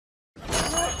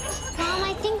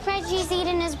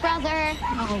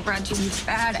Oh, Reggie,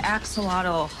 bad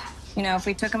axolotl. You know, if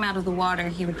we took him out of the water,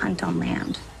 he would hunt on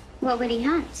land. What would he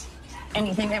hunt?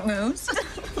 Anything that moves.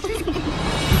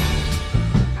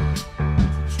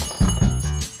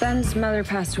 Ben's mother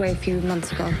passed away a few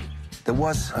months ago. There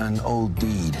was an old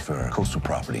deed for coastal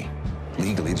property.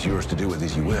 Legally, it's yours to do with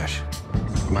as you wish.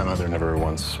 My mother never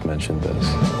once mentioned this.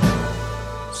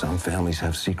 Some families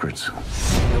have secrets.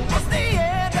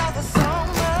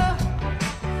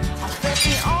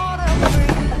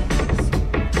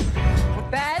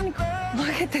 Ben,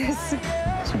 look at this.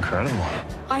 It's incredible.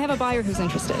 I have a buyer who's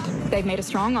interested. They've made a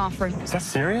strong offer. Is that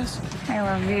serious? I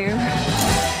love you.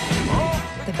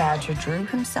 The badger drew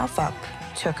himself up,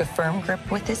 took a firm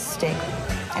grip with his stick,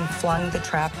 and flung the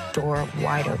trap door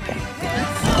wide open.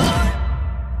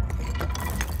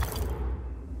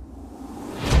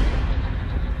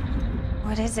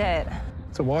 What is it?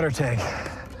 It's a water tank.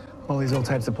 All these old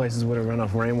types of places would have run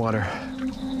off rainwater.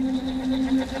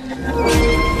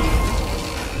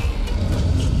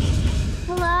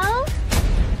 Hello?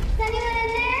 Is anyone in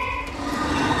there?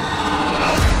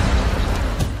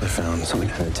 They found something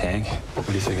in the tank. What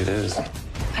do you think it is? I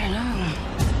don't know.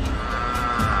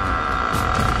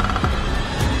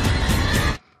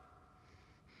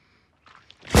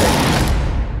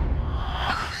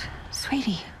 Oh,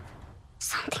 sweetie.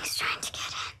 Something's trying to get in.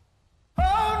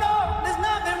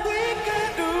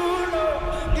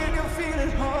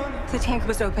 The tank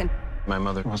was open. My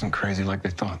mother wasn't crazy like they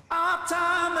thought.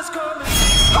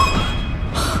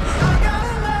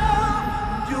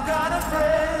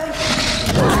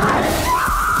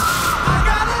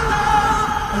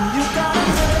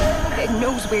 It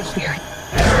knows we're here.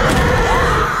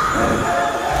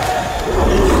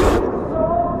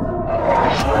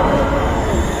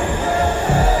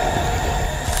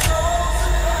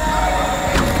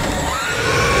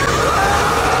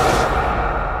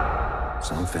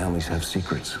 Some families have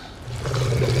secrets.